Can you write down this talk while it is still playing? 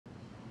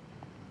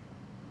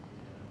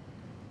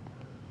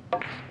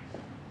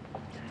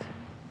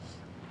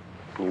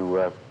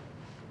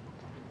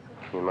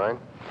You mind?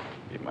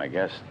 Be my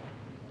guest.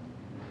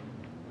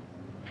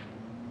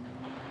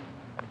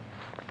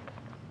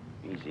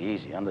 Easy,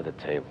 easy, under the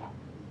table.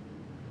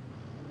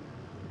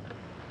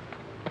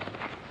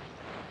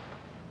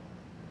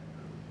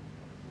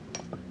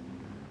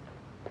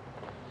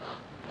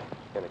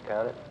 Gonna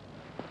count it?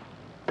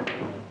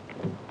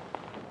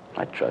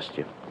 I trust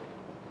you.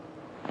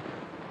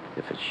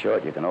 If it's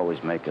short, you can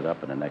always make it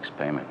up in the next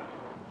payment.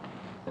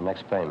 The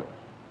next payment.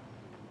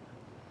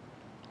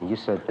 You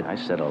said that... I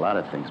said a lot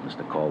of things,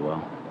 Mr. Caldwell.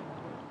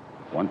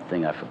 One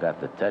thing I forgot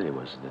to tell you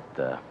was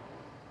that,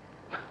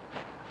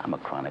 I'm a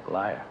chronic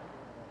liar.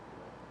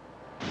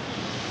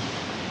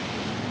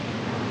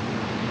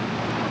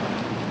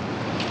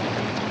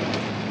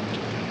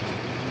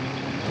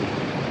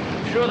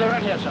 Sure they're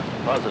in here, sir?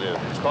 Positive.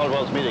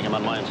 Caldwell's meeting him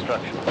on my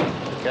instruction.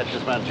 Catch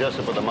this man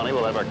Jessup with the money,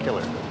 we'll have our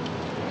killer.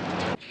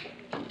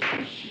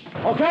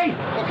 Okay?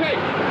 Okay.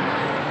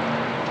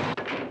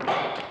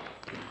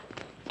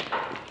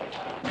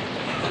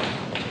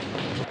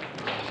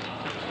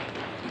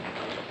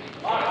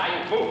 All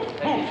right, move.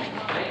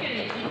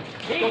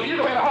 Take it easy. You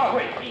go in a hard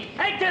way.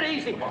 Take it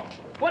easy.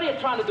 What are you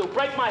trying to do,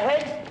 break my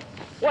head?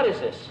 What is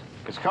this?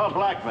 It's called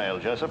blackmail,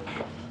 Jessup.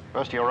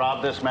 First you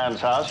rob this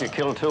man's house, you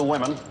kill 2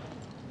 women.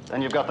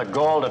 Then you've got the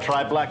gall to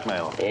try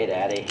blackmail. Get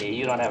out of here.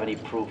 You don't have any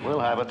proof. We'll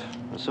have it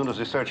as soon as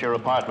we search your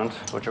apartment,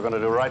 which we're going to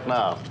do right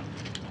now.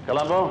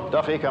 Columbo,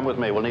 Duffy, come with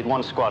me. We'll need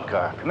 1 squad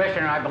car.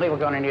 Commissioner, I believe we're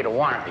going to need a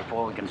warrant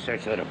before we can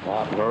search that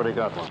apartment. We've already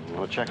got one. You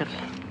want to check it?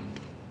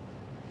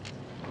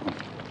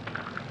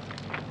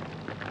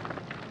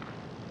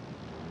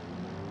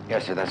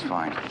 Yes, sir, that's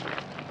fine.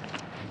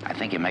 I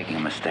think you're making a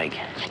mistake.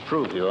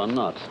 Prove you are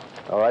not.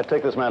 All right,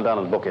 take this man down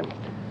and book him.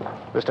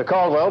 Mr.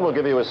 Caldwell will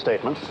give you his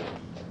statement.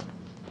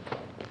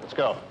 Let's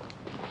go.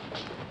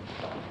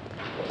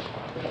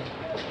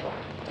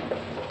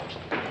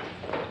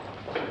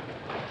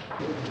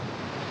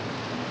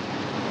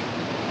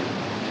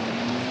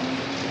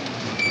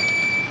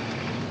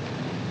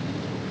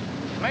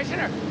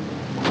 Commissioner,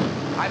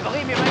 I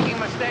believe you're making a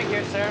mistake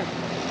here, sir.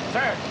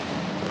 Sir,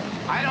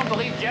 I don't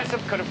believe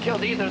Jessup could have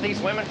killed either of these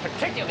women,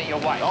 particularly your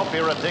wife. Don't be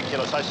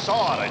ridiculous. I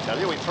saw it, I tell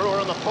you. We threw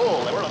her in the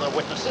pool. There were other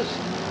witnesses.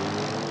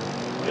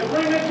 You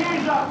bring the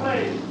keys up,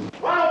 please.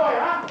 Run away,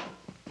 huh?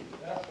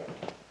 Yes,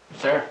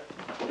 Sir?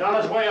 He's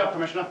on his way up,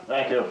 Commissioner.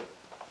 Thank you.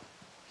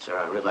 Sir,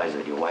 I realize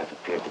that your wife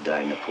appeared to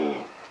die in the pool.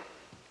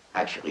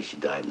 Actually, she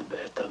died in the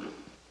bathtub.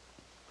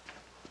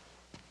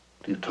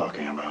 What are you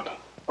talking about?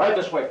 Right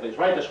this way, please.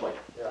 Right this way.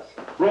 Yes.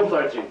 Room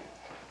 13.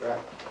 Right.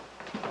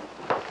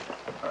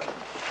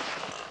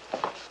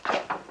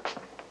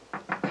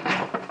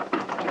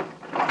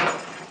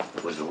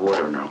 It was the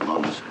water in her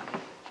lungs.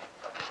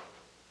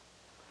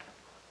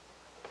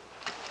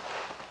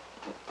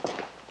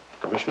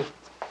 Commissioner?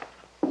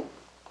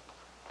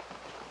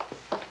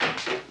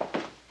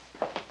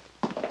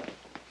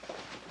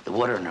 The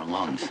water in her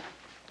lungs.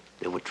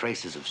 There were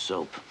traces of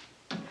soap.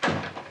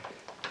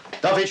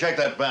 Duffy, check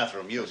that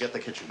bathroom. You, get the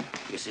kitchen.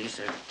 You see,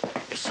 sir?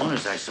 As soon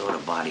as I saw the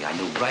body, I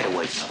knew right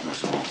away something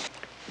was wrong.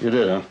 You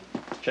did, huh?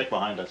 Check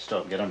behind that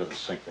stove. Get under the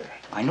sink there.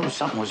 I knew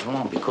something was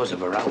wrong because of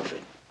her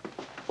outfit.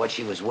 What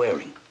she was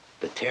wearing,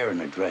 the tear in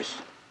her dress.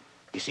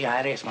 You see, I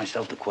had to ask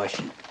myself the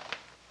question,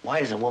 why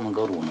does a woman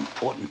go to an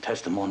important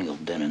testimonial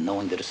dinner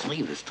knowing that a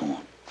sleeve is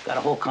torn? Got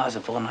a whole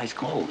closet full of nice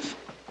clothes.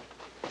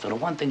 So the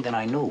one thing that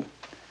I knew,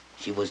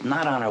 she was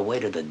not on her way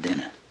to the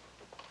dinner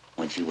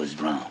when she was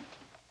drowned.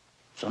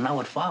 So now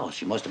it follows.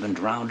 She must have been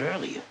drowned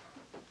earlier.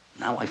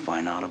 Now I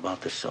find out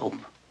about the soap.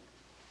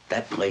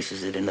 That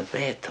places it in the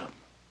bathtub.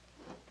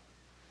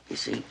 You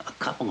see, a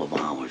couple of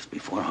hours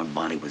before her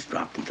body was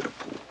dropped into the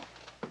pool,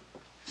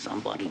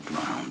 somebody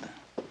drowned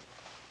her,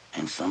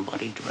 and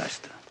somebody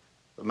dressed her.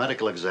 The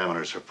medical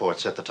examiner's report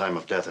set the time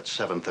of death at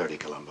 7:30,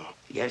 Columbo.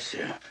 Yes,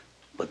 sir.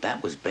 But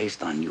that was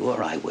based on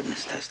your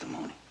eyewitness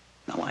testimony.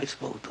 Now, I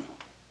spoke to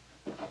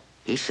him.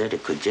 He said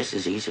it could just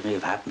as easily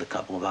have happened a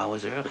couple of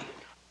hours earlier.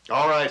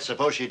 All right,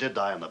 suppose she did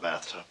die in the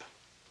bathtub.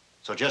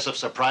 So Jessup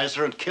surprised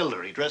her and killed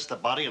her. He dressed the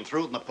body and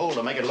threw it in the pool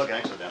to make it look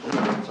accidental.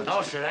 So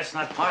No, sir, that's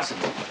not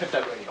possible. Hit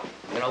that radio.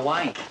 You know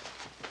why?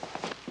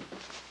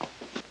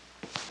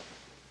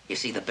 You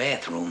see, the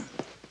bathroom,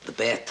 the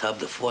bathtub,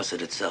 the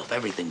faucet itself,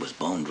 everything was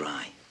bone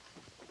dry,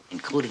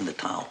 including the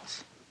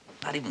towels.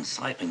 Not even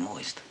slightly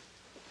moist.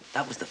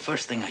 That was the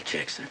first thing I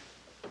checked, sir.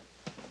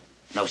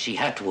 No, she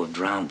had to have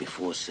drowned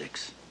before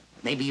 6,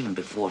 maybe even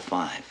before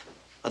 5.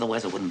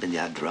 Otherwise, it wouldn't have been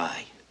that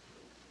dry.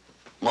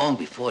 Long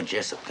before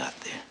Jessup got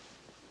there.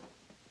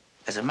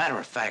 As a matter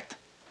of fact,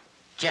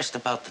 just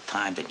about the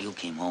time that you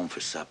came home for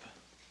supper.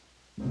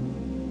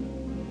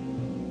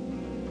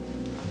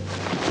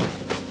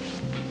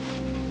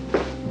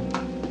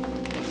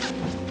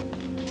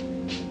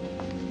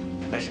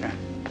 Commissioner,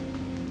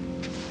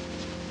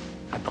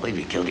 I believe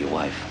you killed your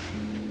wife.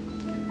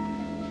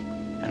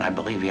 And I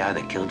believe you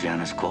either killed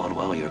Janice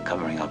Caldwell or you're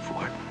covering up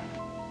for it.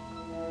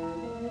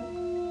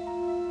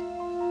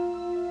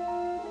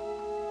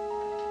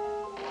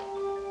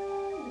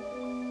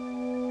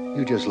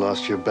 You just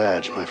lost your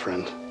badge, my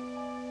friend.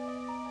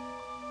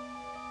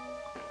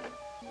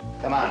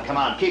 Come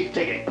on, keep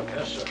digging.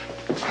 Yes, sir.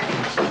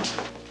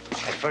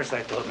 At first,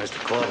 I thought Mr.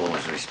 Caldwell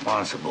was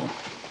responsible.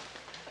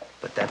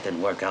 But that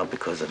didn't work out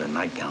because of the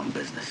nightgown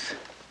business.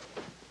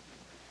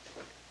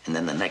 And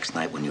then the next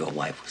night when your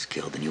wife was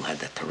killed and you had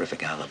that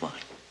terrific alibi,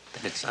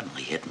 then it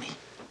suddenly hit me.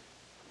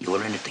 You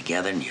were in it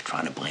together and you're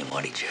trying to blame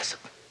Artie Jessup.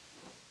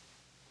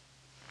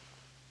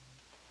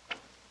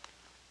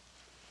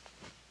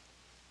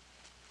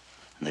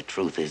 And the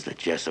truth is that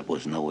Jessup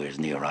was nowhere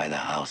near either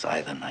house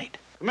either night.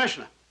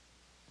 Commissioner.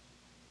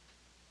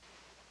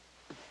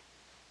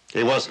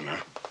 He wasn't,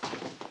 huh?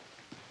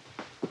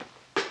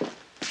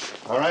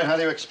 All right, how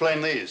do you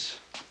explain these?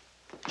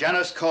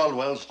 Janice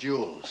Caldwell's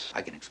jewels.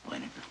 I can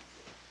explain it.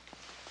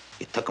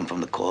 You took them from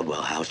the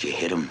Caldwell house, you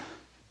hid them,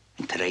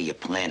 and today you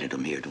planted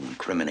them here to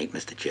incriminate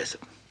Mr.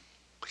 Jessup.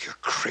 You're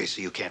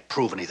crazy. You can't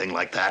prove anything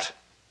like that.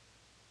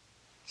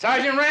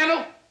 Sergeant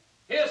Randall?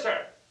 Here,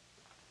 sir.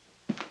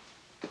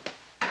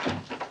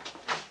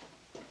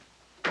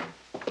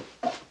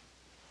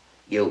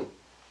 You.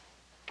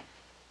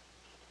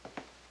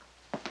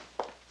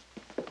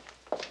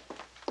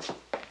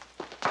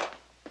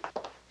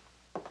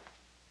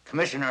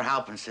 Commissioner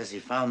Halperi says he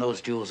found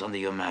those jewels under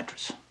your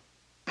mattress.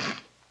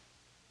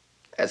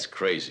 That's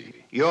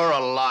crazy. You're a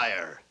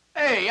liar.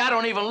 Hey, I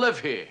don't even live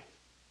here.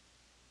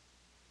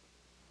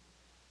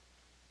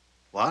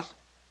 What?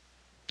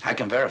 I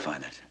can verify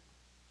that.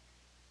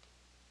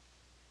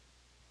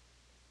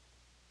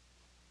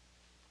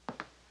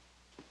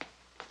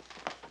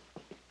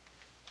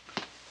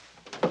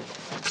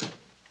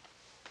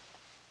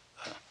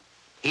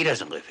 He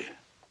doesn't live here.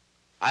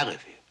 I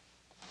live here.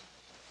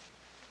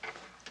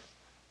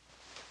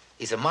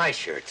 These are my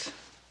shirts.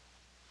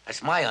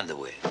 That's my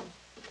underwear.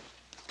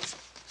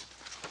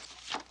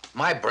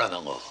 My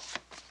brother-in-law.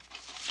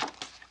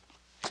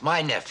 It's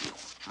my nephew,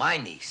 my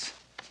niece.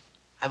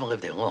 I haven't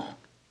lived there long.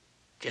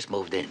 Just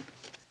moved in.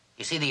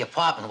 You see, the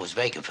apartment was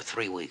vacant for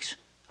 3 weeks.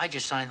 I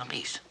just signed the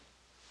lease.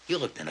 You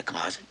looked in the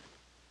closet.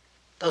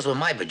 Those were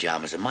my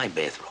pajamas and my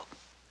bathrobe.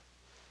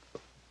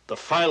 The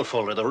file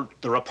folder,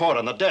 the report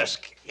on the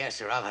desk. Yes,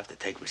 sir, I'll have to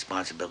take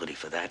responsibility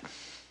for that.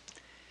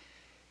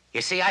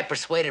 You see, I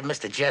persuaded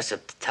Mr.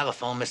 Jessup to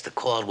telephone Mr.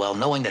 Caldwell,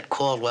 knowing that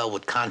Caldwell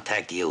would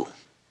contact you.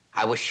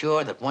 I was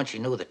sure that once you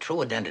knew the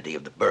true identity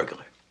of the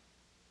burglar,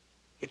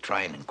 you'd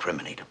try and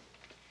incriminate him.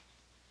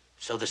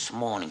 So this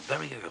morning,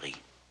 very early,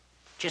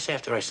 just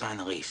after I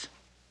signed the lease,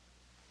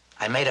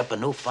 I made up a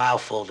new file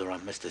folder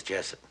on Mr.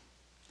 Jessup.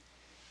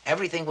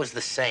 Everything was the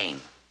same,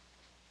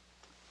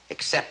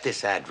 except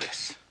this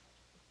address.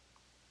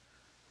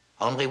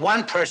 Only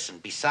one person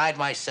beside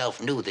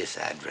myself knew this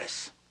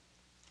address.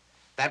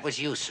 That was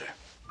you, sir.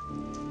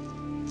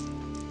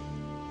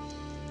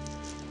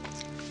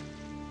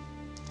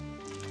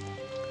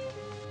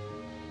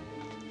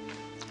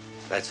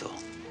 That's all.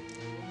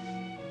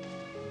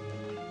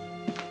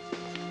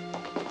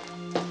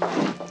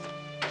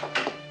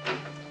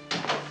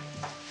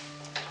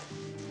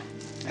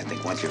 I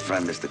think once your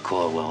friend, Mr.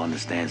 Caldwell,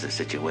 understands the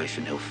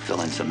situation, he'll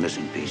fill in some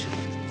missing pieces.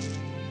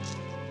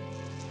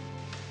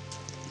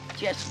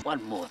 Just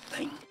one more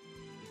thing.